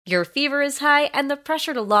Your fever is high and the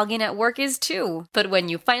pressure to log in at work is too. But when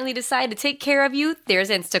you finally decide to take care of you, there's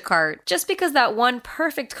Instacart. Just because that one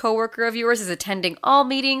perfect coworker of yours is attending all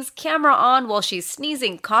meetings, camera on while she's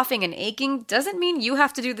sneezing, coughing, and aching, doesn't mean you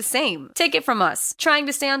have to do the same. Take it from us. Trying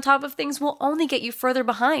to stay on top of things will only get you further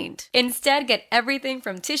behind. Instead, get everything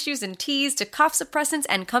from tissues and teas to cough suppressants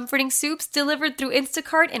and comforting soups delivered through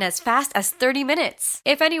Instacart in as fast as 30 minutes.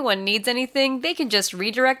 If anyone needs anything, they can just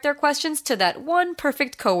redirect their questions to that one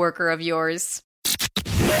perfect coworker of yours.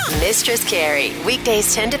 Mistress Carrie,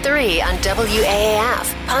 weekdays 10 to 3 on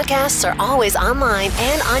WAAF. Podcasts are always online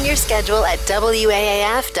and on your schedule at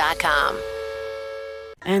WAAF.com.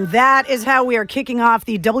 And that is how we are kicking off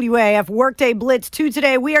the WAAF Workday Blitz 2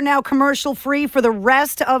 today. We are now commercial free for the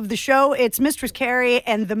rest of the show. It's Mistress Carrie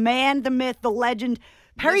and the man, the myth, the legend,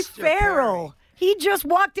 Perry Farrell. He just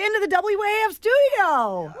walked into the WAAF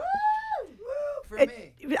studio. For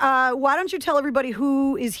me. Why don't you tell everybody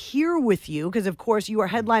who is here with you? Because, of course, you are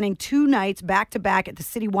headlining 2 nights back-to-back at the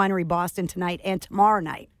City Winery Boston tonight and tomorrow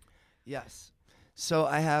night. Yes. So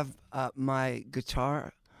I have my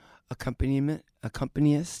guitar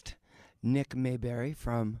accompanist, Nick Mayberry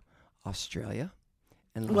from Australia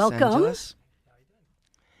and Los Angeles.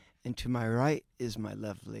 And to my right is my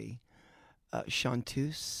lovely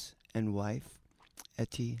chanteuse and wife,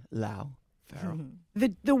 Etty Farrell.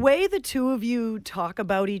 The way the two of you talk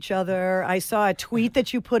about each other, I saw a tweet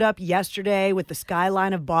that you put up yesterday with the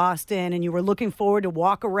skyline of Boston, and you were looking forward to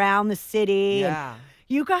walk around the city. Yeah. And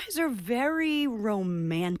you guys are very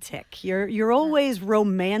romantic. You're always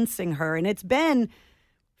romancing her, and it's been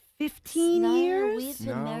 15 years? We've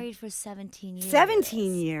been married for 17 years.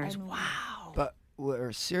 17 years, And wow. But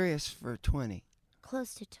we're serious for 20.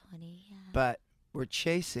 Close to 20, yeah. But we're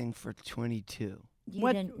chasing for 22.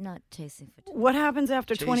 Not chasing for 20. What happens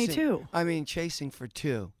after 22? I mean, chasing for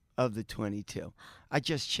 2 of the 22. I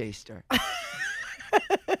just chased her.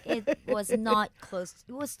 It was not close.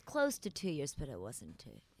 It was close to 2 years, but it wasn't 2.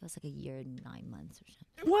 It was like a year and 9 months or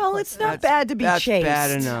something. Well, it's not bad to be chased. That's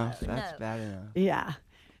bad enough. That's bad enough. Yeah.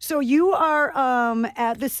 So you are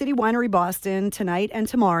at the City Winery Boston tonight and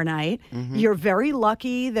tomorrow night. Mm-hmm. You're very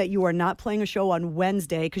lucky that you are not playing a show on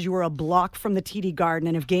Wednesday because you were a block from the TD Garden.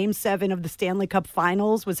 And if Game 7 of the Stanley Cup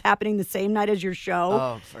Finals was happening the same night as your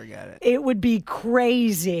show, forget it. It would be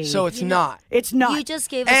crazy. So it's not. It's not. You just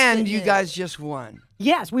gave us And good you news. guys just won.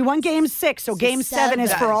 Yes, we won Game 6, so Game 7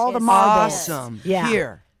 is for That all the is marbles. Awesome. Yeah.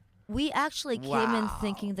 Here. We actually came in Wow.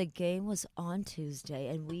 thinking the game was on Tuesday,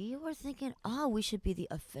 and we were thinking, we should be the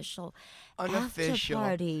official Unofficial. after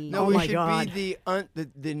party. No, Oh we my should God. be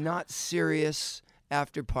the not serious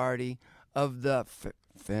after party of the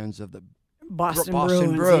fans of the Boston Boston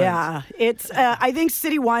Bruins. Bruins. Yeah. It's. I think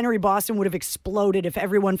City Winery Boston would have exploded if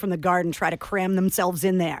everyone from the Garden tried to cram themselves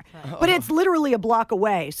in there. But it's literally a block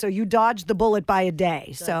away, so you dodged the bullet by a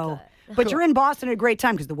day. But you're in Boston at a great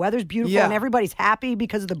time because the weather's beautiful and everybody's happy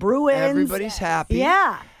because of the Bruins. Everybody's happy.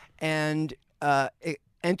 Yeah. And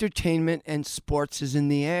entertainment and sports is in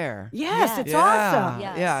the air. Yes, it's Yeah. awesome.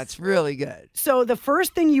 Yes. Yeah, it's really good. So the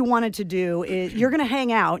first thing you wanted to do is you're going to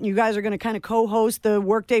hang out and you guys are going to kind of co-host the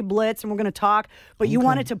Workday Blitz and we're going to talk, but you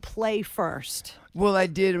wanted to play first. Well, I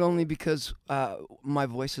did only because my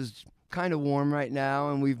voice is kind of warm right now,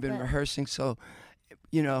 and we've been rehearsing. So,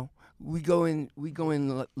 we go in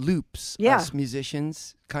loops. Yeah. Us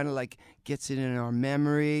musicians kind of like gets it in our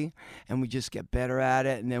memory, and we just get better at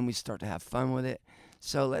it, and then we start to have fun with it.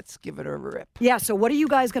 So let's give it a rip. Yeah. So what are you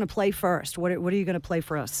guys going to play first? What are you going to play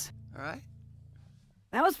for us? All right.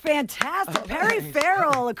 That was fantastic. Perry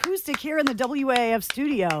Farrell, acoustic here in the WAAF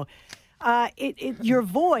studio. Your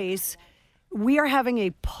voice, we are having a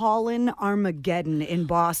pollen Armageddon in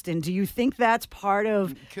Boston. Do you think that's part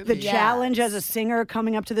of the challenge as a singer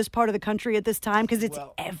coming up to this part of the country at this time? Because it's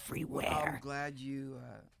everywhere. Well, I'm glad you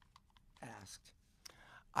asked.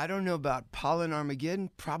 I don't know about pollen Armageddon.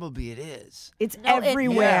 Probably it is. It's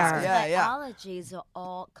everywhere. Yeah. Allergies are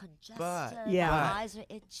all congested. Yeah. My eyes are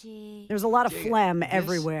itchy. There's a lot of phlegm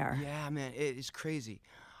everywhere. Yeah, man, it is crazy.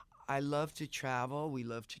 I love to travel. We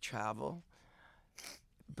love to travel.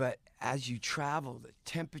 But as you travel, the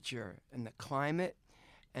temperature and the climate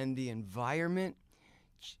and the environment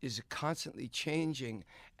is constantly changing.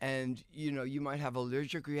 And, you might have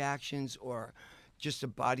allergic reactions or just a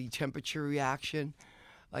body temperature reaction.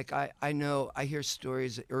 Like I hear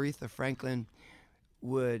stories that Aretha Franklin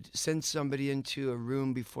would send somebody into a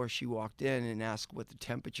room before she walked in and ask what the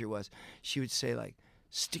temperature was. She would say, like,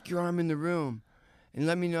 stick your arm in the room and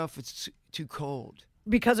let me know if it's too cold.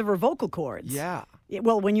 Because of her vocal cords. Yeah.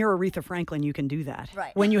 Well, when you're Aretha Franklin, you can do that.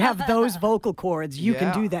 Right. When you have those vocal cords, you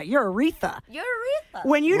can do that. You're Aretha. You're Aretha.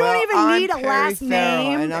 When you don't even I'm need a Perry last Farrell,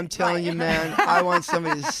 name. and I'm telling you, man, I want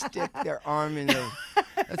somebody to stick their arm in the.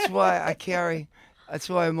 That's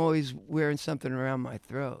why I'm always wearing something around my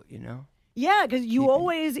throat, you know? Yeah,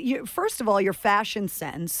 because first of all, your fashion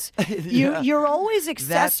sense, you're always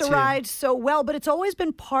accessorized so well, but it's always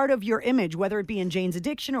been part of your image, whether it be in Jane's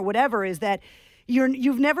Addiction or whatever, is that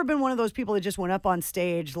you've never been one of those people that just went up on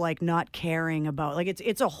stage like not caring about, like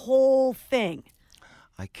it's a whole thing.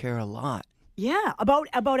 I care a lot. Yeah,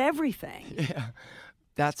 about everything. Yeah,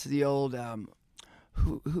 that's the old,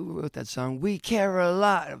 who wrote that song? We care a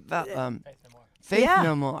lot about Faith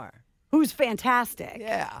No More. Who's fantastic.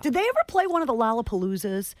 Yeah. Did they ever play one of the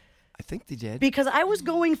Lollapaloozas? I think they did. Because I was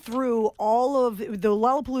going through all of the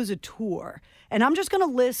Lollapalooza tour, and I'm just going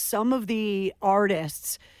to list some of the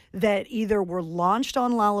artists that either were launched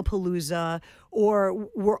on Lollapalooza or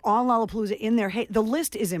were on Lollapalooza in their the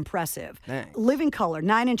list is impressive. Thanks. Living Colour,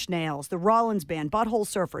 Nine Inch Nails, The Rollins Band, Butthole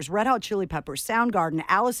Surfers, Red Hot Chili Peppers, Soundgarden,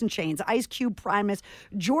 Alice in Chains, Ice Cube, Primus,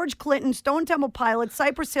 George Clinton, Stone Temple Pilots,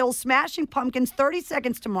 Cypress Hill, Smashing Pumpkins, 30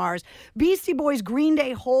 Seconds to Mars, Beastie Boys, Green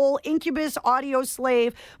Day, Hole, Incubus, Audio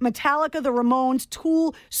Slave, Metallica, The Ramones,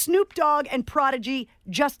 Tool, Snoop Dogg, and Prodigy,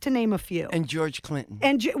 just to name a few. And George Clinton.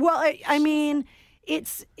 And I mean,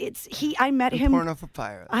 I met him. Porno For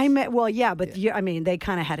Pyros. They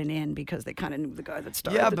kind of had an in because they kind of knew the guy that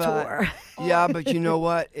started the tour. Yeah, but you know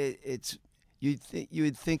what? You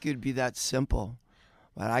would think it'd be that simple,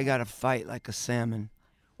 but I got to fight like a salmon.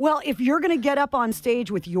 Well, if you're going to get up on stage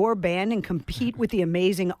with your band and compete with the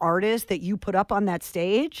amazing artists that you put up on that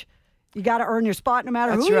stage, you got to earn your spot no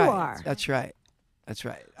matter who you are. That's right. That's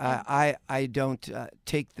right. I don't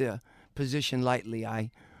take the position lightly.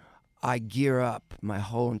 I gear up my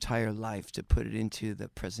whole entire life to put it into the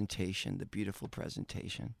presentation, the beautiful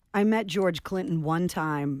presentation. I met George Clinton one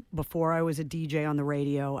time before I was a DJ on the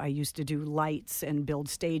radio. I used to do lights and build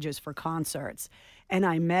stages for concerts. And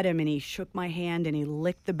I met him and he shook my hand and he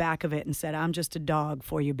licked the back of it and said, "I'm just a dog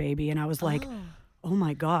for you, baby." And I was like, oh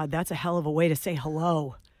my God, that's a hell of a way to say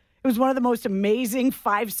hello. It was one of the most amazing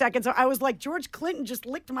 5 seconds. I was like, George Clinton just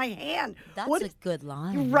licked my hand. That's a good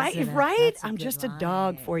line. Right, isn't it? right? That's I'm just a line.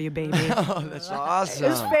 dog for you, baby. Oh, that's awesome. It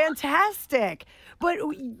was fantastic. But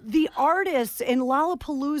the artists in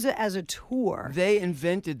Lollapalooza as a tour. They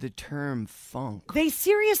invented the term funk. They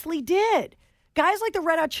seriously did. Guys like the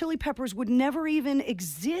Red Hot Chili Peppers would never even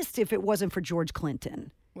exist if it wasn't for George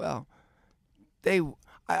Clinton. Well, I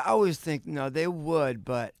always think, no, they would,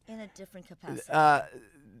 but In a different capacity.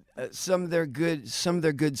 some of their good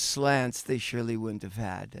slants they surely wouldn't have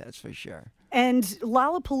had. That's for sure. And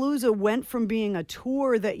Lollapalooza went from being a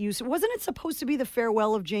tour that wasn't it supposed to be the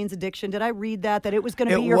farewell of Jane's Addiction? Did I read that it was going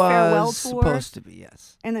to be your farewell tour? It was supposed to be,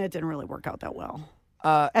 yes. And then it didn't really work out that well.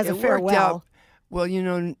 As a it farewell. Worked out, well, you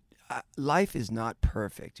know, life is not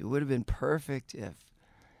perfect. It would have been perfect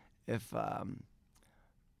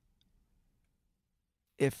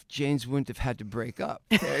if Jane's wouldn't have had to break up.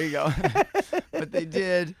 There you go. But they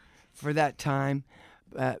did for that time.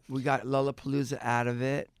 We got Lollapalooza out of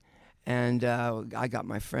it, and I got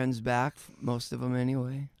my friends back, most of them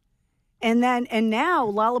anyway. And now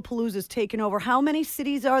Lollapalooza's taken over. How many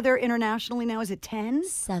cities are there internationally now? Is it 10?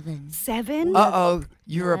 7. 7? Uh-oh,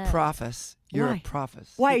 you're a prophet. You're Why? a prophet.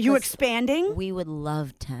 Why, are you Because expanding? We would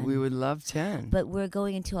love 10. We would love 10. But we're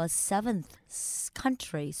going into our 7th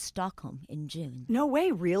country, Stockholm, in June. No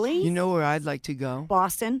way, really? You know where I'd like to go?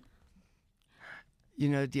 Boston? You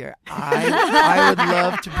know, dear, I would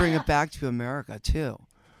love to bring it back to America, too.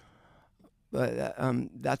 But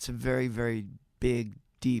that's a very, very big,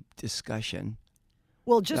 deep discussion.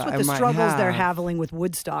 Well, just with I the might struggles they're have. having with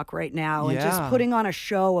Woodstock right now, and just Yeah. putting on a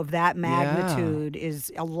show of that magnitude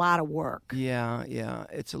is a lot of work. Yeah.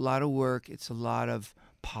 It's a lot of work. It's a lot of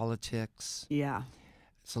politics. Yeah.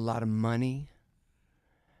 It's a lot of money.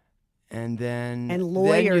 And then... And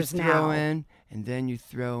lawyers then you throw now. And then you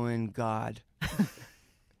throw in God.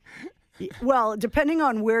 Well, depending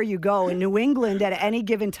on where you go, in New England at any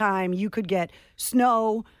given time, you could get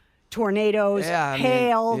snow, tornadoes,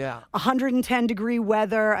 hail, 110-degree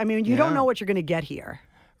weather. I mean, you don't know what you're going to get here.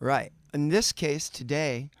 Right. In this case,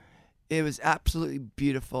 today, it was absolutely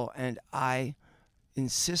beautiful, and I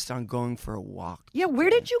insist on going for a walk. Yeah,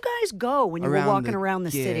 where did you guys go when you were walking around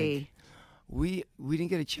the gig. city? We didn't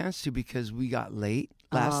get a chance to because we got late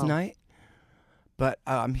last night. But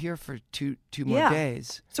I'm here for two more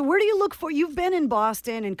days. So where do you look for? You've been in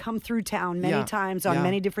Boston and come through town many times on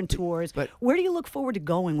many different tours. But where do you look forward to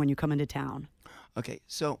going when you come into town? Okay,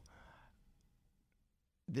 so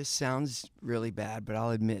this sounds really bad, but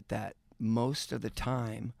I'll admit that most of the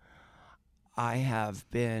time I have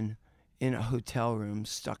been in a hotel room,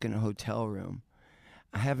 stuck in a hotel room.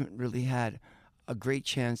 I haven't really had a great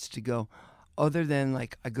chance to go, other than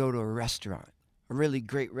like I go to a restaurant, a really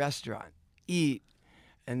great restaurant, eat,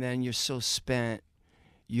 and then you're so spent,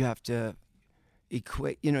 you have to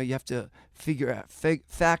equate, you have to figure out,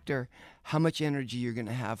 factor how much energy you're going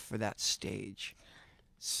to have for that stage.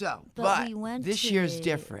 So, but we went this to, year's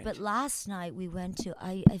different. But last night we went to,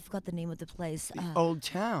 I forgot the name of the place. The Old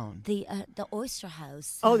Town. The Oyster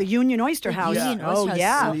House. Oh, the Union Oyster House. Union Oh, Oyster House.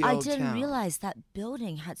 yeah. So The I Old didn't Town. realize that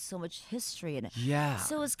building had so much history in it. Yeah.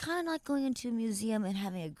 So it's kind of like going into a museum and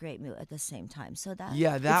having a great meal at the same time. So that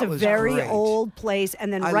That it's a was very great. old place,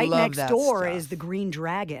 and then I right love next that door stuff. is the Green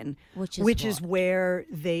Dragon, Which is what? where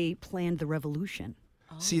they planned the revolution.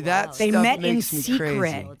 See, wow. that They stuff met in makes me secret.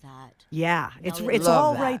 crazy. know that. Yeah, it's we it's love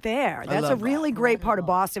all that. right there. I That's a love that. really great part of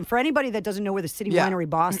Boston. For anybody that doesn't know where the City Yeah. Winery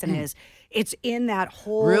Boston is, it's in that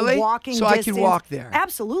whole Really? walking So I distance. can walk there.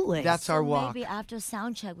 Absolutely. That's our So walk. maybe after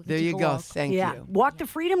sound check we can There take you a go. walk. Thank yeah. you. Walk the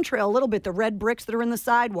Freedom Trail a little bit. The red bricks that are in the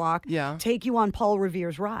sidewalk Yeah. take you on Paul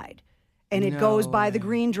Revere's ride. And it goes by the way.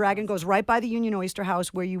 Green Dragon, goes right by the Union Oyster House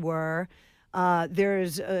where you were.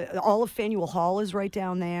 There's all of Faneuil Hall is right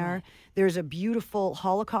down there. There's a beautiful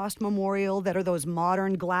Holocaust memorial that are those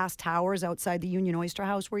modern glass towers outside the Union Oyster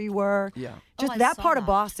House where you were. Yeah. Just I that saw part of that.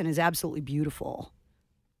 Boston is absolutely beautiful.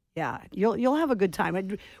 Yeah, you'll have a good time.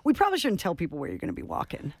 We probably shouldn't tell people where you're going to be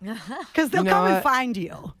walking because they'll You know come and what? find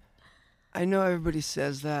you. I know everybody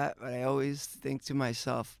says that, but I always think to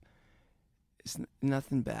myself,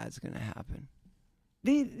 nothing bad's going to happen.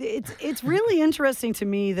 It's really interesting to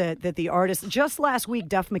me that the artists, just last week,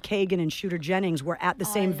 Duff McKagan and Shooter Jennings were at the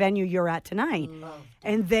same venue you're at tonight.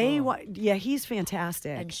 And he's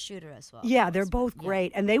fantastic. And Shooter as well. Yeah, they're both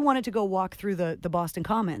great. And they wanted to go walk through the Boston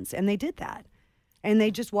Commons, and they did that. And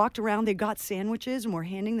they just walked around. They got sandwiches and were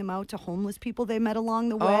handing them out to homeless people they met along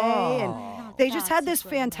the way. And they just had this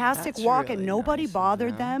fantastic That's walk, and really nobody nice of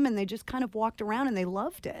bothered them. them. And they just kind of walked around, and they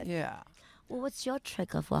loved it. Yeah. Well, what's your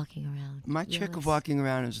trick of walking around? My trick of Yours? walking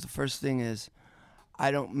around is the first thing is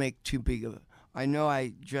I don't make too big of I know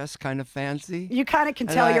I dress kind of fancy. You kind of can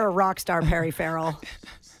And tell I- you're a rock star, Perry Farrell.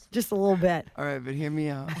 Just a little bit. All right, but hear me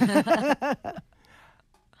out.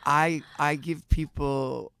 I give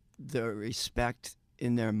people the respect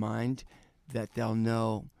in their mind that they'll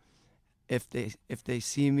know if they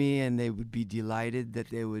see me, and they would be delighted that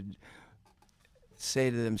they would say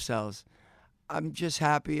to themselves, I'm just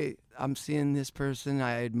happy I'm seeing this person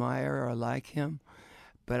I admire or like him,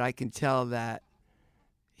 but I can tell that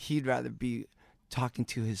he'd rather be talking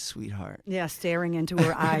to his sweetheart. Yeah, staring into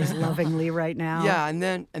her eyes lovingly right now. Yeah,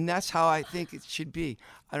 and that's how I think it should be.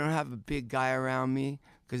 I don't have a big guy around me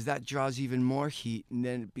because that draws even more heat, and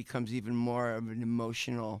then it becomes even more of an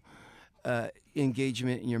emotional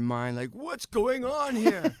engagement in your mind. Like, what's going on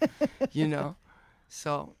here?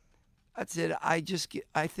 So that's it. I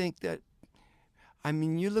think that. I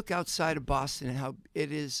mean, you look outside of Boston and how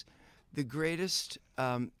it is the greatest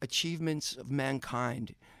achievements of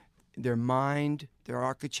mankind. Their mind, their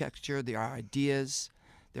architecture, their ideas,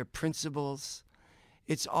 their principles.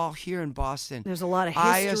 It's all here in Boston. There's a lot of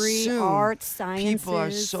I history, assume art, sciences. People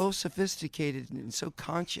are so sophisticated and so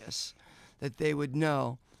conscious that they would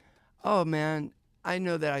know, oh, man, I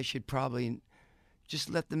know that I should probably just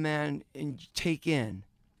let the man take in.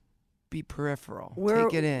 Be peripheral.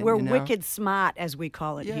 Take it in. We're you know? wicked smart, as we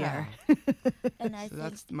call it Yeah. here. And I So think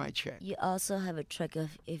that's my trick. you also have a trick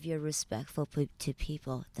of if you're respectful to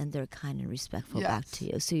people, then they're kind and respectful back Yes. to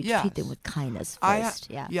you. So you Yes. treat them with kindness I first.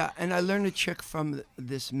 yeah, and I learned a trick from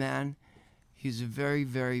this man. He's a very,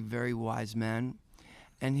 very, very wise man,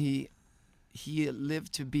 and he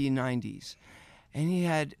lived to be 90s, and he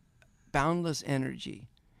had boundless energy.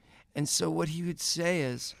 And so what he would say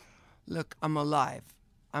is, look, I'm alive.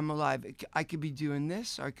 I could be doing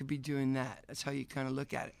this, or I could be doing that. That's how you kind of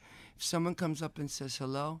look at it. If someone comes up and says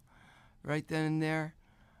hello, right then and there,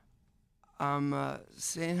 I'm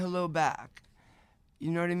saying hello back.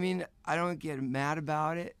 You know what I mean? I don't get mad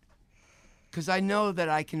about it, because I know that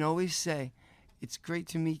I can always say, it's great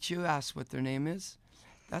to meet you, ask what their name is.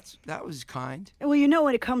 That was kind. Well,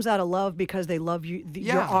 when it comes out of love because they love your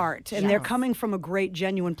Yeah. art, and Yeah. they're coming from a great,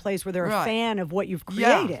 genuine place where they're a Right. fan of what you've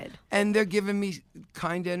Yeah. created. And they're giving me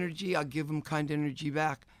kind energy. I'll give them kind energy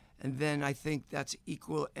back. And then I think that's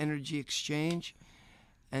equal energy exchange.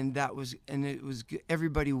 And it was good.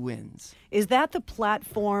 Everybody wins. Is that the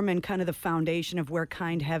platform and kind of the foundation of where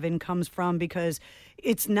Kind Heaven comes from? Because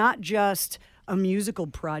it's not just a musical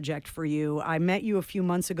project for you. I met you a few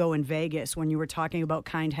months ago in Vegas when you were talking about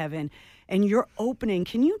Kind Heaven and your opening.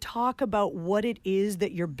 Can you talk about what it is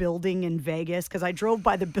that you're building in Vegas? Because I drove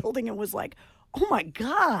by the building and was like, oh my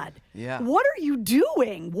God. Yeah. What are you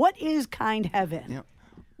doing? What is Kind Heaven? Yeah.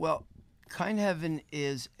 Well, Kind Heaven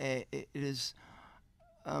is it's,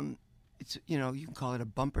 you know, you can call it a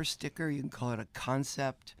bumper sticker, you can call it a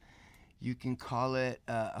concept, you can call it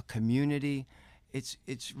a community.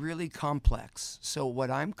 It's really complex. So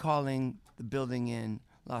what I'm calling the building in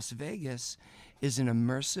Las Vegas is an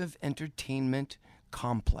immersive entertainment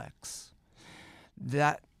complex.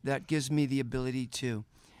 That gives me the ability to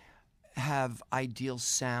have ideal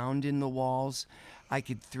sound in the walls. I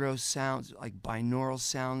could throw sounds like binaural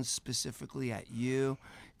sounds specifically at you.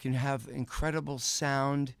 Can have incredible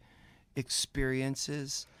sound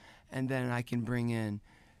experiences, and then I can bring in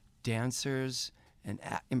dancers and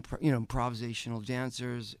improvisational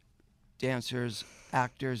dancers,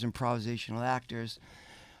 actors, improvisational actors,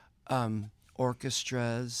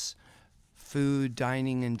 orchestras, food,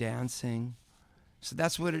 dining, and dancing. So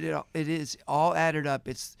that's what it is. All added up,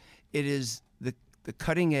 it is the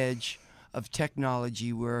cutting edge of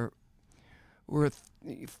technology. We're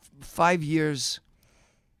 5 years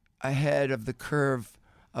ahead of the curve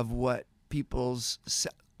of what people's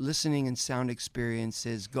listening and sound experience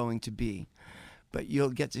is going to be. But you'll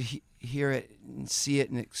get to hear it and see it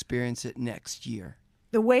and experience it next year.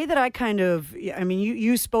 The way that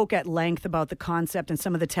you spoke at length about the concept and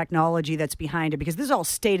some of the technology that's behind it, because this is all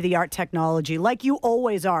state-of-the-art technology, like you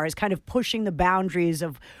always are, is kind of pushing the boundaries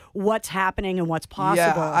of what's happening and what's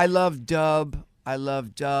possible. Yeah, I love dub.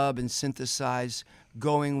 And synthesize,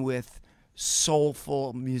 going with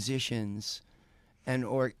soulful musicians and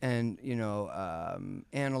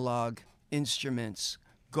analog instruments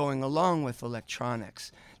going along with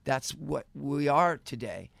electronics. That's what we are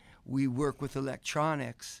today. We work with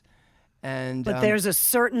electronics, but there's a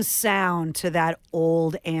certain sound to that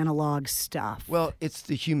old analog stuff. Well, it's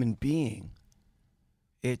the human being.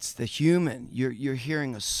 It's the human. You're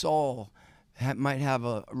hearing a soul that might have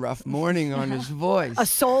a rough morning on his voice. A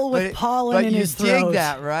soul with pollen in his throat. But you dig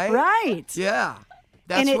that, right? Right. Yeah.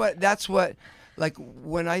 That's what. Like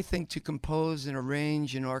when I think to compose and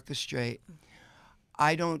arrange and orchestrate,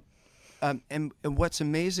 I don't. And what's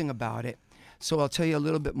amazing about it. So I'll tell you a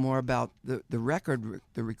little bit more about the record.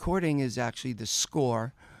 The recording is actually the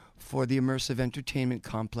score for the immersive entertainment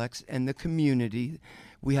complex and the community.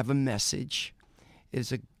 We have a message.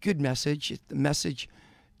 It's a good message. The message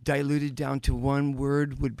diluted down to one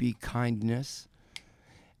word would be kindness.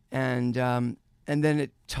 And then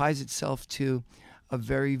it ties itself to a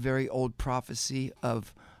very, very old prophecy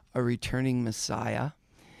of a returning Messiah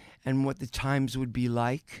and what the times would be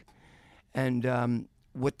like and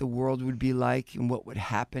what the world would be like and what would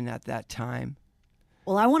happen at that time.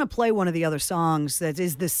 Well, I want to play one of the other songs that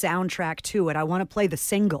is the soundtrack to it. I want to play the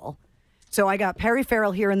single. So I got Perry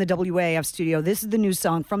Farrell here in the WAAF studio. This is the new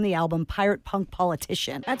song from the album, Pirate Punk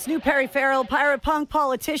Politician. That's new Perry Farrell, Pirate Punk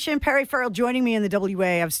Politician. Perry Farrell joining me in the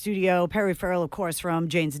WAAF studio. Perry Farrell, of course, from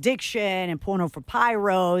Jane's Addiction and Porno For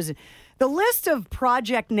Pyros. The list of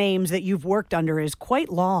project names that you've worked under is quite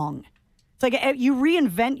long. It's like you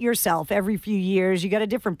reinvent yourself every few years. You got a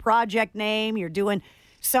different project name. You're doing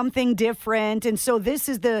something different. And so this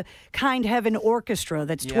is the Kind Heaven Orchestra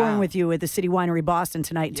that's touring with you at the City Winery Boston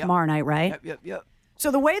tonight and tomorrow night, right? Yep. So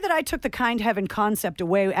the way that I took the Kind Heaven concept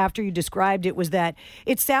away after you described it was that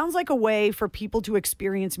it sounds like a way for people to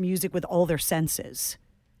experience music with all their senses.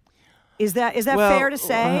 Is that fair to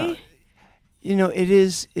say? It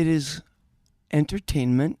is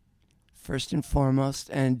entertainment first and foremost,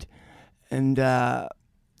 and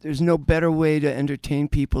there's no better way to entertain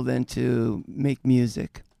people than to make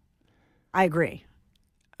music. I agree.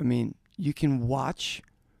 I mean, you can watch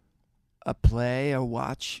a play or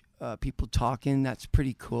watch people talking. That's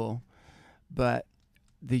pretty cool. But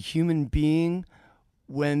the human being,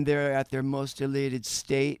 when they're at their most elated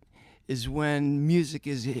state, is when music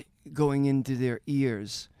is going into their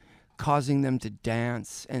ears, causing them to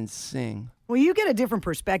dance and sing. Well, you get a different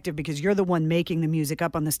perspective because you're the one making the music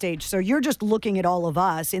up on the stage. So you're just looking at all of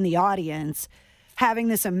us in the audience having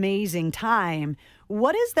this amazing time.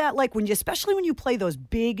 What is that like especially when you play those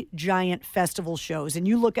big, giant festival shows and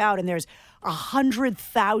you look out and there's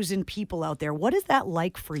 100,000 people out there? What is that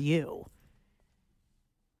like for you?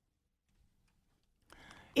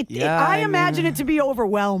 I imagine it to be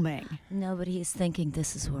overwhelming. No, but he's thinking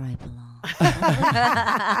this is where I belong.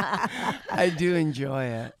 I do enjoy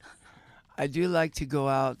it. I do like to go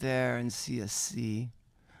out there and see a sea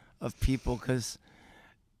of people because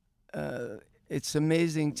it's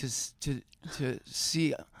amazing to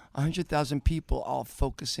see 100,000 people all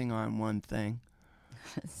focusing on one thing.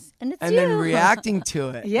 And it's And you. then reacting to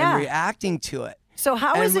it. Yeah. And reacting to it. So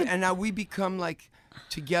how and is it? And now we become like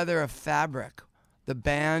together a fabric. The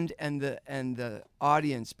band and the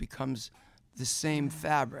audience becomes the same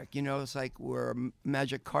fabric. You know, it's like we're a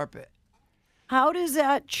magic carpet. How does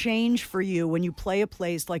that change for you when you play a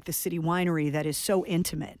place like the City Winery that is so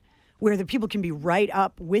intimate, where the people can be right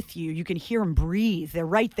up with you? You can hear them breathe. They're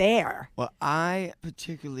right there. Well, I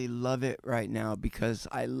particularly love it right now because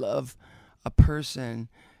I love a person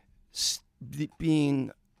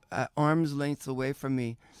being at arm's length away from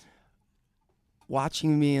me,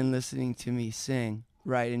 watching me and listening to me sing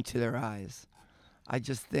right into their eyes. I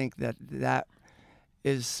just think that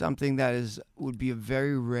is something that would be a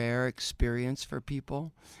very rare experience for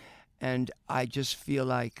people. And I just feel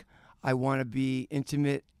like I want to be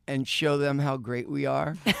intimate and show them how great we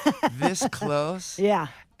are this close. Yeah.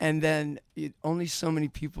 And then only so many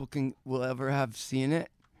people will ever have seen it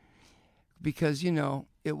because, you know,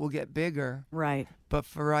 it will get bigger. Right. But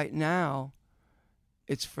for right now,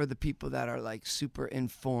 it's for the people that are like super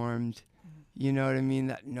informed, you know what I mean,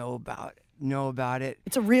 that know about it.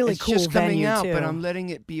 It's a really it's cool just coming venue, out, too. but I'm letting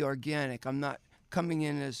it be organic. I'm not coming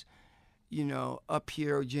in as, you know, up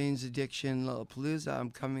here, Jane's Addiction, Lollapalooza. I'm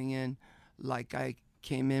coming in like I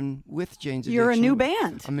came in with Jane's Addiction. You're a new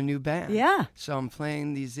band. I'm a new band. Yeah. So I'm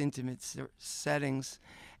playing these intimate settings,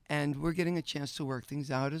 and we're getting a chance to work things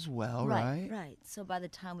out as well, right? Right. So by the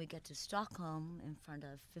time we get to Stockholm in front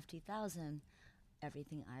of 50,000,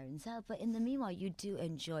 everything irons out. But in the meanwhile, you do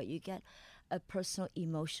enjoy it. You get a personal,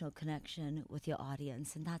 emotional connection with your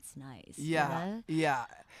audience, and that's nice. Yeah, you know? yeah.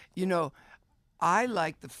 You know, I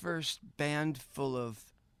like the first band full of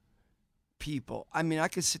people. I mean, I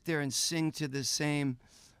could sit there and sing to the same,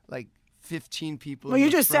 like, 15 people. Well, in you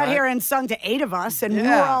the just sat front. here and sung to 8 of us, and we were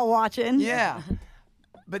Yeah. all watching. Yeah.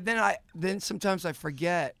 But then sometimes I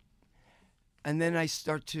forget, and then I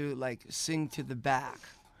start to, like, sing to the back.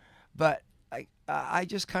 But I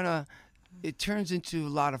just kind of, it turns into a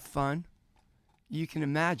lot of fun. You can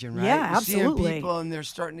imagine, right? Yeah, You're seeing absolutely. people and they're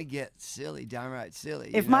starting to get silly, downright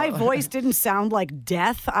silly. If you my know? voice didn't sound like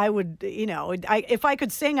death, I would, you know, if I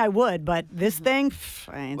could sing, I would. But this thing,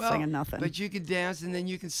 I ain't singing nothing. But you could dance and then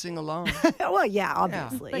you can sing along. Well, yeah,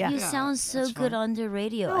 obviously. But yeah. you sound so that's good fine. on the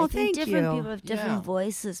radio. Oh, I think thank different you. people have different Yeah.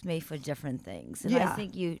 voices made for different things. And Yeah. I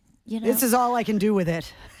think you know. This is all I can do with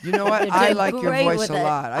it. You know what? You're I doing like your great voice with a it.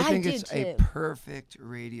 lot. I I think do it's a too. perfect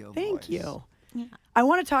radio Thank voice. you. I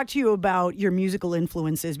want to talk to you about your musical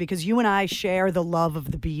influences because you and I share the love of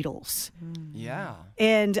the Beatles. Yeah.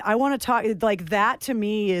 And I want to talk, like, that to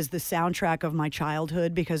me is the soundtrack of my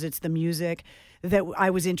childhood because it's the music that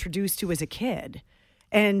I was introduced to as a kid.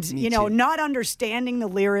 And, Me you know, too. not understanding the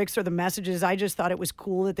lyrics or the messages, I just thought it was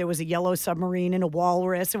cool that there was a yellow submarine and a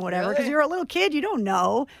walrus and whatever. Because Really? you're a little kid, you don't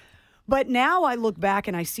know. But now I look back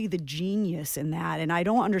and I see the genius in that. And I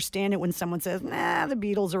don't understand it when someone says, nah, the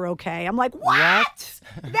Beatles are okay. I'm like, what?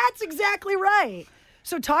 That's exactly right.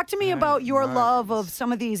 So talk to me about your love of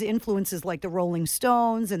some of these influences like the Rolling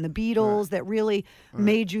Stones and the Beatles that really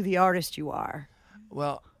made you the artist you are.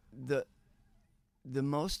 Well, the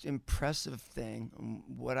most impressive thing,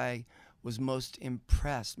 what I was most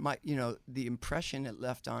impressed, the impression it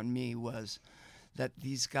left on me was that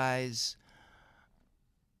these guys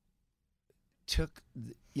took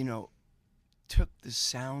the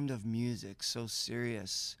sound of music so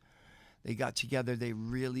serious. They got together, they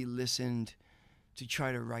really listened to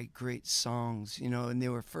try to write great songs, and they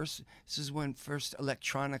were this is when first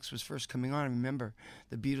electronics was first coming on. I remember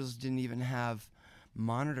the Beatles didn't even have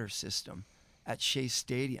monitor system at Shea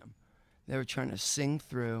Stadium. They were trying to sing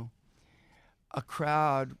through a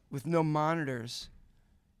crowd with no monitors.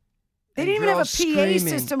 They and didn't even have a PA girls screaming.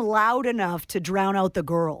 system loud enough to drown out the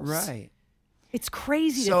girls. Right. It's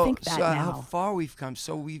crazy to think that so now. how far we've come.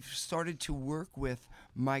 So we've started to work with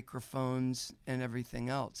microphones and everything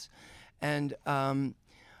else. And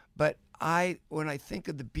but when I think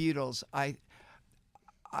of the Beatles,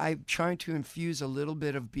 I'm trying to infuse a little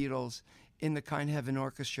bit of Beatles in the Kind Heaven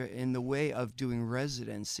Orchestra in the way of doing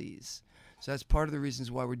residencies. So that's part of the reasons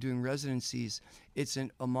why we're doing residencies. It's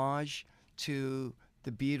an homage to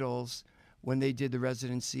the Beatles when they did the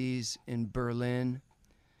residencies in Berlin,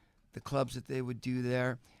 the clubs that they would do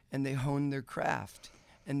there, and they honed their craft,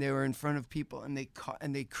 and they were in front of people, and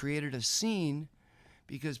they created a scene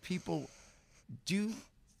because people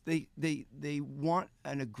they want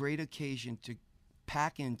a great occasion to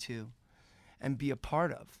pack into and be a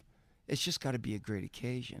part of. It's just got to be a great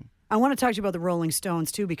occasion. I want to talk to you about the Rolling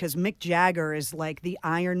Stones, too, because Mick Jagger is like the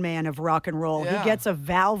Iron Man of rock and roll. Yeah. He gets a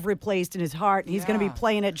valve replaced in his heart, and he's going to be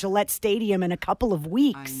playing at Gillette Stadium in a couple of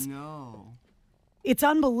weeks. I know. It's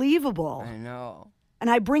unbelievable. I know. And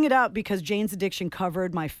I bring it up because Jane's Addiction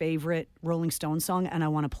covered my favorite Rolling Stones song, and I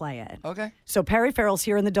want to play it. Okay. So Perry Farrell's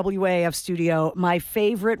here in the WAAF studio. My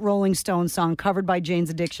favorite Rolling Stones song covered by Jane's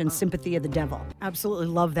Addiction, Sympathy of the Devil. Absolutely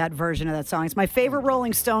love that version of that song. It's my favorite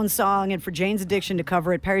Rolling Stones song, and for Jane's Addiction to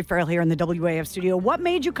cover it, Perry Farrell here in the WAAF studio. What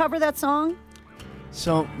made you cover that song?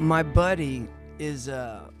 So my buddy is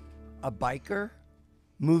a biker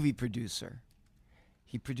movie producer.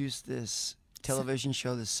 He produced this television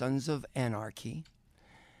show, The Sons of Anarchy,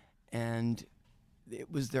 and it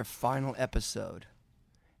was their final episode.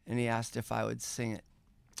 And he asked if I would sing it.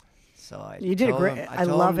 So I You did a told great. him, I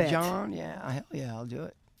told love him, it. John, hell yeah, I'll do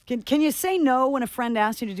it. Can you say no when a friend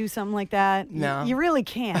asks you to do something like that? No. You really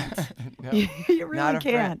can't. No, You really not a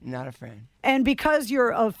can't. friend. Not a friend. And because you're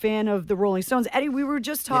a fan of the Rolling Stones, Etty, we were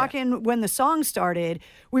just talking when the song started,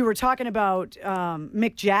 we were talking about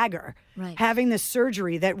Mick Jagger Right. having this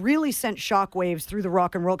surgery that really sent shockwaves through the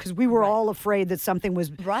rock and roll because we were all afraid that something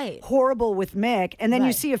was Right. horrible with Mick. And then you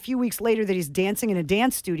Right. see a few weeks later that he's dancing in a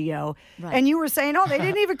dance studio. Right. And you were saying, oh, they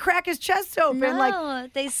didn't even crack his chest open. No,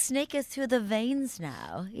 Like, they snake it through the veins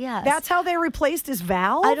now. Yes. that's how they replaced his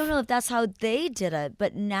valve? I don't know if that's how they did it,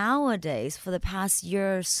 but nowadays, for the past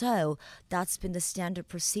year or so, that's been the standard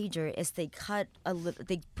procedure. Is they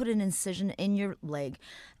they put an incision in your leg,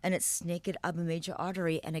 and it snake it up a major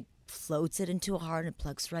artery, and it floats it into a heart and it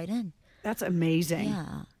plugs right in. That's amazing.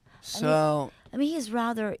 Yeah. So I mean, he's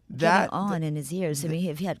rather That- getting on in his years. I mean,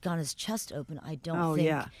 if he had gotten his chest open, I don't Oh, think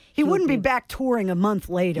yeah. He wouldn't be back touring a month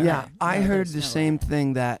later. yeah, I No, heard there's the no same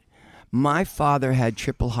thing, that my father had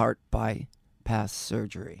triple heart bypass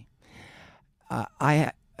surgery.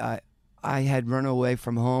 I had run away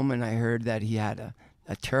from home, and I heard that he had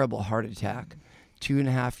a terrible heart attack.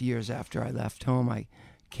 2.5 years after I left home, I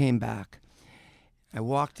came back. I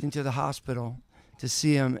walked into the hospital to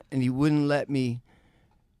see him, and he wouldn't let me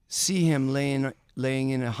see him laying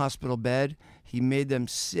in a hospital bed. He made them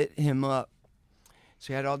sit him up. So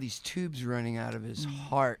he had all these tubes running out of his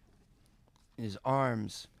heart, his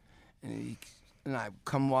arms. And I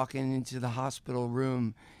come walking into the hospital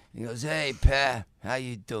room, and he goes, "Hey, Pa, how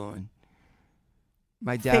you doing?"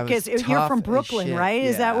 My dad was You're tough from as Brooklyn, shit. right?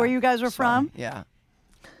 Is that Yeah. where you guys were So, from? Yeah.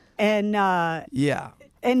 And Yeah.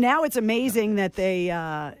 and now it's amazing that they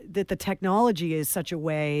that the technology is such a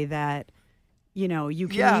way that you know you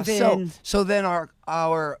can Yeah. even. So then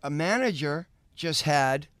our manager just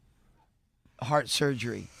had heart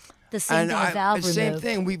surgery. the same thing with valve same removed.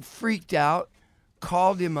 thing. We freaked out,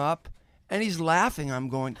 called him up, and he's laughing. I'm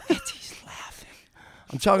going, Etty's laughing.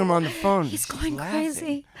 I'm talking to him on the phone. He's going laughing.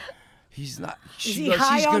 crazy. He's not. Is She he goes,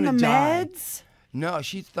 high he's on the gonna die. meds? No,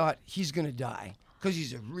 she thought he's gonna die because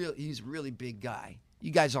he's a really big guy.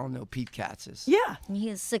 You guys all know Pete Katz's. Yeah. He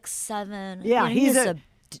is 6'7". Yeah, he's he's a-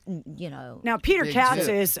 you know. Now Peter Big Katz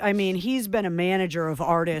too. is. I mean, he's been a manager of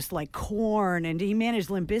artists like Korn, and he managed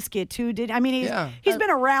Limp Bizkit too. He's been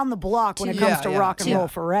around the block when it comes to rock and roll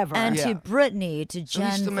forever. And Yeah. to Britney, to So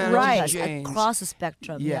he's Jen, the manager Right. of James. across the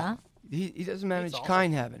spectrum. Yeah. He doesn't manage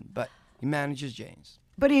Kind Heaven, but he manages James.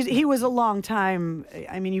 But he was a long time.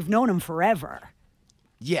 I mean, you've known him forever.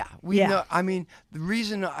 Yeah, Yeah. know. I mean, the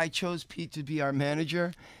reason I chose Pete to be our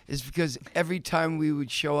manager is because every time we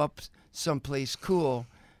would show up someplace cool,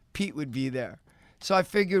 Pete would be there. So I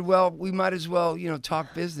figured, well, we might as well,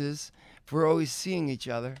 talk business if we're always seeing each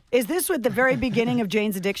other. Is this at the very beginning of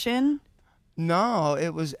Jane's Addiction? No,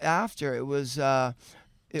 it was after. It was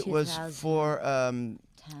for 10,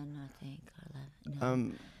 I think, or 11.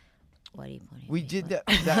 No. What do you we mean? did What?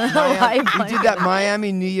 that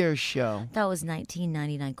Miami New Year's show. That was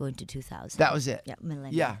 1999 going to 2000. That was it. Yeah,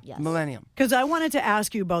 millennium. Yeah, yes. Millennium. Because I wanted to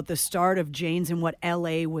ask you about the start of Jane's and what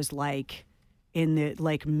LA was like in the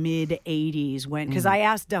mid 80s because I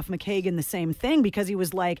asked Duff McKagan the same thing because he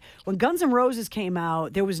was like, when Guns N' Roses came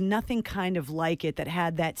out, there was nothing kind of like it that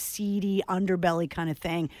had that seedy underbelly kind of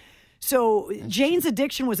thing. So Jane's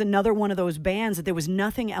Addiction was another one of those bands that there was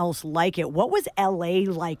nothing else like it. What was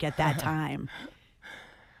LA like at that time?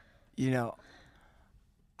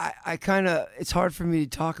 I kind of, it's hard for me to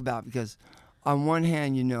talk about because on one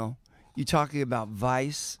hand, you're talking about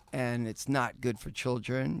vice and it's not good for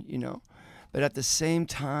children, but at the same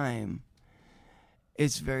time,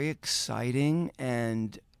 it's very exciting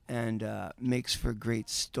and makes for great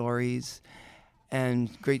stories.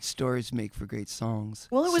 And great stories make for great songs.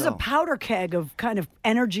 Well, it was a powder keg of kind of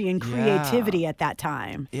energy and creativity at that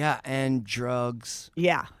time. Yeah, and drugs.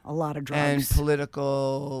 Yeah, a lot of drugs. And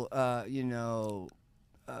political,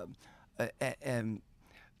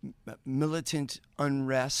 militant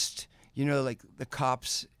unrest. Like the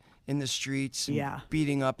cops in the streets and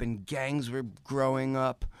beating up, and gangs were growing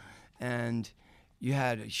up. And you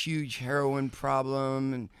had a huge heroin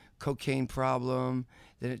problem and cocaine problem.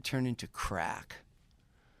 Then it turned into crack.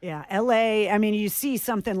 Yeah, L.A., I mean, you see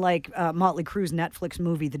something like Motley Crue's Netflix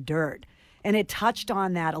movie, The Dirt, and it touched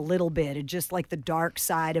on that a little bit. It just like the dark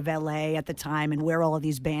side of L.A. at the time and where all of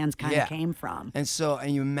these bands kind of came from. And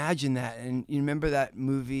you imagine that, and you remember that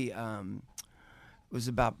movie was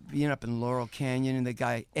about being up in Laurel Canyon, and the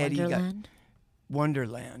guy, Etty,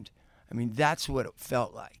 Wonderland. I mean, that's what it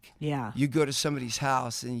felt like. Yeah. You go to somebody's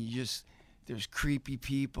house, and there's creepy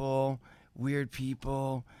people, weird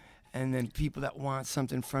people, and then people that want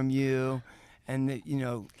something from you, and that,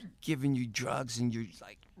 giving you drugs, and you're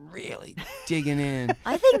like really digging in.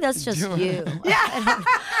 I think that's just you. Yeah.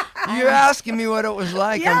 You're asking me what it was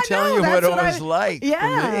like. I'm telling you what it was like. Yeah.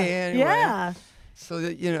 For me, anyway. Yeah. So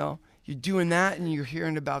that, you're doing that, and you're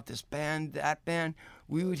hearing about this band, that band.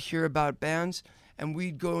 We would hear about bands, and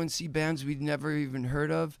we'd go and see bands we'd never even heard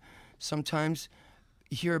of. Sometimes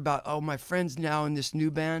you hear about, my friend's now in this new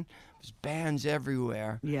band. There's bands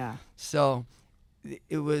everywhere. Yeah. So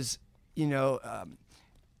it was, a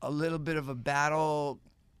little bit of a battle,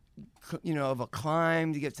 of a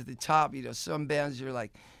climb to get to the top. Some bands you're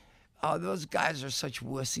like, oh, those guys are such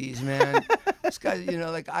wussies, man. Those guys,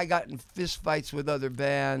 I got in fist fights with other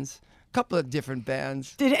bands, a couple of different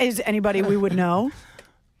bands. Is anybody we would know?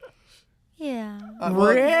 Yeah.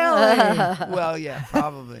 Really? Well, yeah,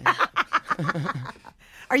 probably.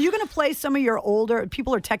 Are you going to play some of your older,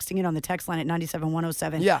 people are texting in on the text line at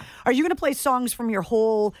 97107. Yeah. Are you going to play songs from your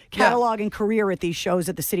whole catalog and career at these shows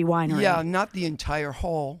at the City Winery? Yeah, not the entire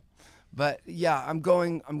whole, but yeah, I'm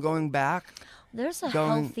going back. There's a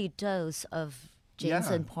healthy dose of Janes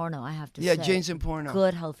and porno, I have to say. Yeah, Janes and porno.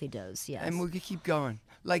 Good healthy dose, yes. And we could keep going.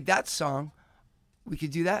 Like that song, we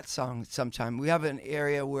could do that song sometime. We have an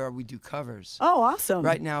area where we do covers. Oh, awesome.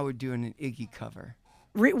 Right now we're doing an Iggy cover.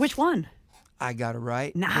 Which one? I Got It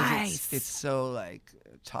Right. Nice. It's so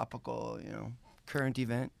topical, current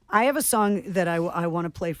event. I have a song that I want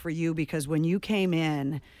to play for you because when you came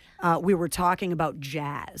in, we were talking about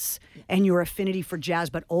jazz and your affinity for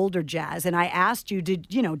jazz, but older jazz. And I asked you, do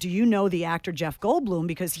you know the actor Jeff Goldblum?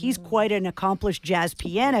 Because he's quite an accomplished jazz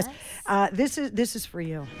pianist. Yes. This is for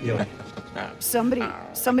you. Yeah.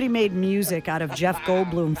 Somebody made music out of Jeff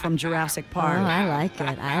Goldblum from Jurassic Park. Oh, I like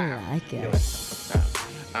it.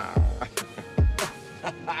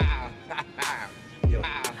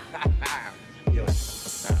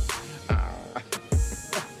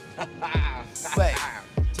 Wait,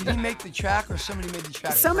 did he make the track or somebody made the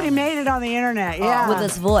track? Somebody made it on the internet, yeah. With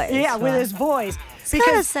his voice. Yeah, with his voice. He's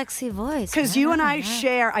got a sexy voice. Because you and I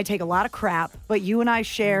take a lot of crap, but you and I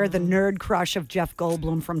share the nerd crush of Jeff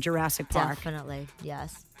Goldblum from Jurassic Park. Definitely,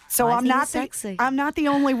 yes. So I'm not the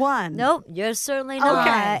only one. Nope, you're certainly not.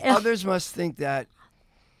 Okay. Others must think that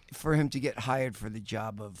for him to get hired for the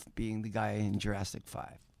job of being the guy in Jurassic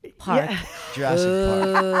 5. Park. Yeah. Jurassic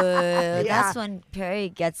Park. That's when Perry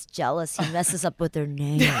gets jealous. He messes up with their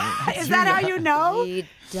name. Is that how you know? He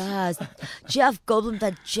does. Jeff Goldblum,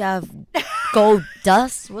 that Jeff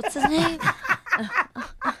Goldust. What's his name?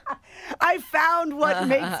 I found what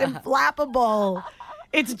makes him flappable.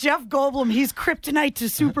 It's Jeff Goldblum. He's kryptonite to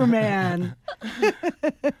Superman.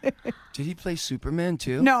 Did he play Superman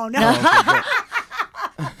too? No.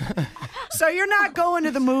 So you're not going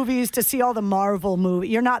to the movies to see all the Marvel movies.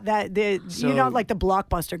 You're not you're not like the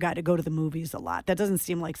blockbuster guy to go to the movies a lot. That doesn't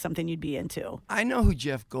seem like something you'd be into. I know who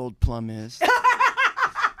Jeff Goldblum is.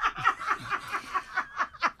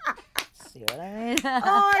 See what I mean?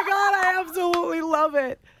 Oh my God, I absolutely love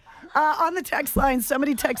it. On the text line,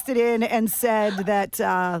 somebody texted in and said that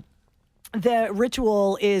The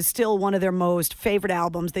Ritual is still one of their most favorite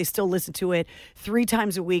albums. They still listen to it 3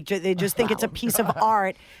 times a week. They just think it's a piece of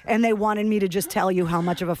art, and they wanted me to just tell you how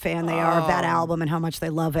much of a fan they are of that album and how much they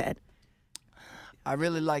love it. I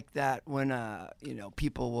really like that when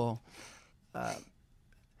people will.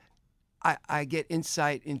 I get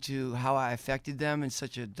insight into how I affected them in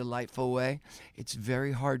such a delightful way. It's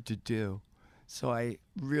very hard to do, so I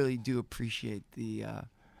really do appreciate the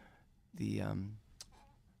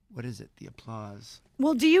what is it? The applause.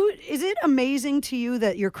 Well, is it amazing to you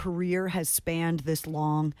that your career has spanned this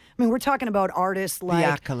long? I mean, we're talking about artists like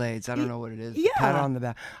the accolades. I don't know what it is. Yeah. Pat on the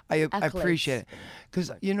back. I appreciate it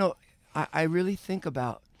because I really think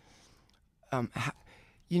about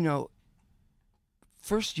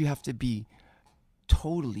first you have to be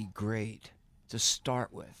totally great to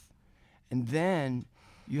start with. And then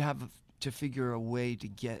you have to figure a way to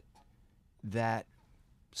get that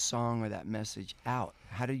song or that message out.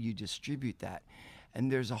 How do you distribute that?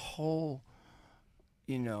 And there's a whole,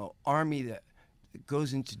 army that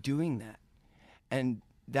goes into doing that. And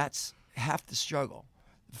that's half the struggle.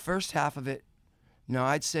 The first half of it,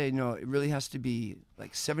 I'd say, it really has to be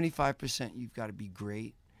like 75% you've got to be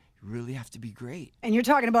great. You really have to be great. And you're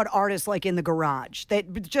talking about artists like in the garage. They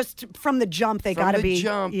just from the jump, they got to be. From the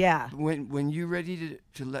jump, yeah. When you're ready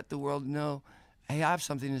to let the world know, hey, I have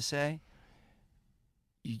something to say,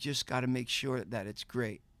 you just got to make sure that it's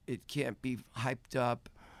great. It can't be hyped up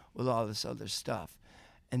with all this other stuff.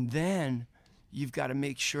 And then you've got to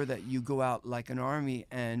make sure that you go out like an army,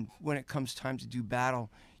 and when it comes time to do battle,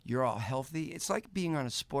 you're all healthy. It's like being on a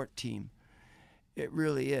sport team. It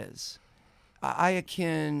really is. I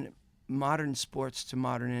akin modern sports to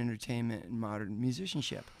modern entertainment and modern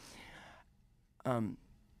musicianship.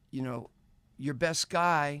 Your best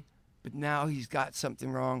guy, but now he's got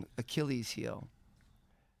something wrong, Achilles heel.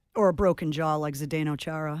 Or a broken jaw like Zdeno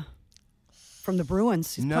Chara from the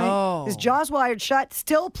Bruins. He's No. playing. His jaw's wired shut,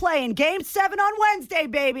 still playing. Game 7 on Wednesday,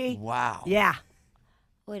 baby. Wow. Yeah.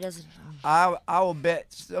 Wait, doesn't. I will bet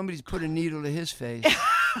somebody's put a needle to his face.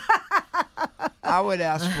 I would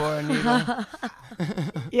ask for a needle.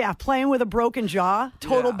 Yeah, playing with a broken jaw,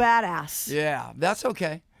 total badass. Yeah, that's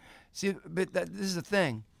okay. See, but this is the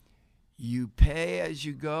thing. You pay as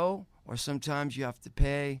you go, or sometimes you have to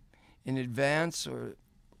pay in advance,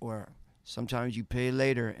 or sometimes you pay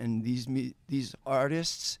later. And these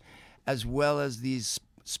artists, as well as these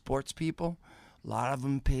sports people, a lot of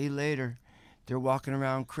them pay later. They're walking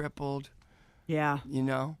around crippled. Yeah.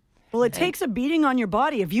 Well, it takes a beating on your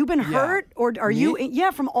body. Have you been hurt, or are you?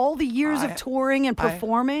 Yeah, from all the years of touring and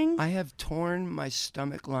performing. I have torn my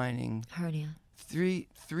stomach lining. Hernia. Three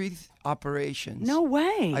operations. No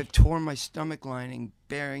way. I've torn my stomach lining,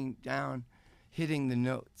 bearing down, hitting the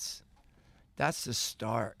notes. That's the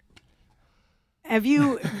start. Have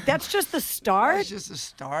you? That's just the start. That's just the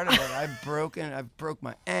start of it. I broke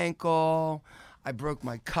my ankle. I broke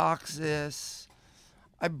my coccyx.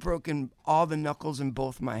 I've broken all the knuckles in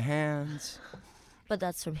both my hands. But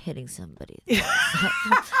that's from hitting somebody.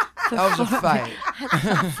 That was a fight.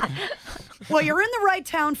 Well, you're in the right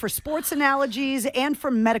town for sports analogies and for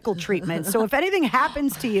medical treatment. So if anything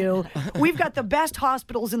happens to you, we've got the best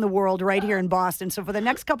hospitals in the world right here in Boston. So for the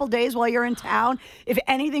next couple days while you're in town, if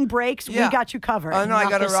anything breaks, we got you covered. Oh, no, I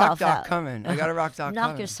got a rock yourself doc out. coming. I got a rock doc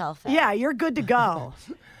coming. Knock yourself out. Yeah, you're good to go.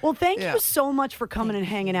 Well, thank Yeah. you so much for coming and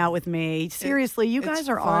hanging out with me. Seriously, you guys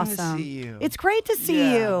are fun to awesome. see you. It's great to see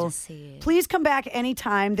Yeah. you. Good to see you. Please come back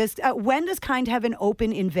anytime. When does Kind Heaven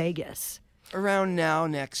open in Vegas? Around now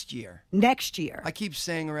next year. Next year. I keep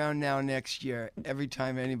saying around now next year every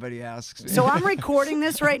time anybody asks me. So I'm recording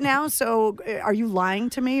this right now. So are you lying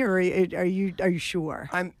to me, or are you sure?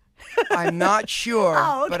 I'm not sure,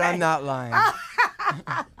 Oh, but okay. I'm not lying.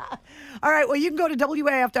 All right. Well, you can go to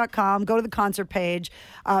WAAF.com, go to the concert page.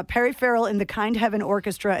 Perry Farrell and the Kind Heaven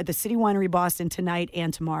Orchestra at the City Winery Boston tonight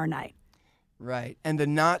and tomorrow night. Right. And the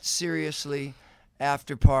Not Seriously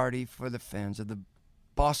after party for the fans of the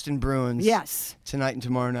Boston Bruins. Yes. Tonight and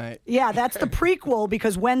tomorrow night. Yeah, that's the prequel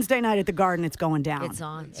because Wednesday night at the Garden, it's going down. It's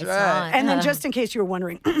on. It's right. on. And then just in case you were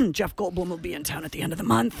wondering, Jeff Goldblum will be in town at the end of the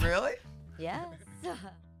month. Really? Yes.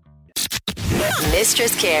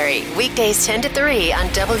 Mistress Carrie, weekdays 10 to 3 on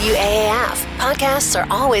WAAF. Podcasts are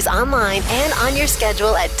always online and on your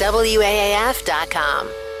schedule at WAAF.com.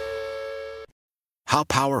 How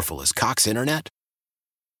powerful is Cox Internet?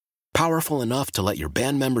 Powerful enough to let your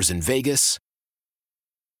band members in Vegas,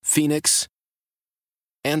 Phoenix,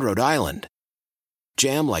 and Rhode Island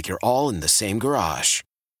jam like you're all in the same garage.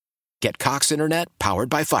 Get Cox Internet powered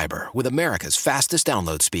by fiber with America's fastest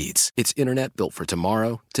download speeds. It's internet built for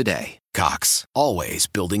tomorrow, today. Cox, always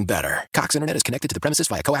building better. Cox Internet is connected to the premises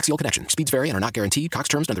via coaxial connection. Speeds vary and are not guaranteed. Cox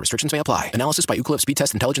terms and other restrictions may apply. Analysis by Ookla of Speed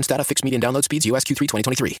Test Intelligence Data. Fixed median download speeds. US Q3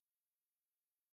 2023.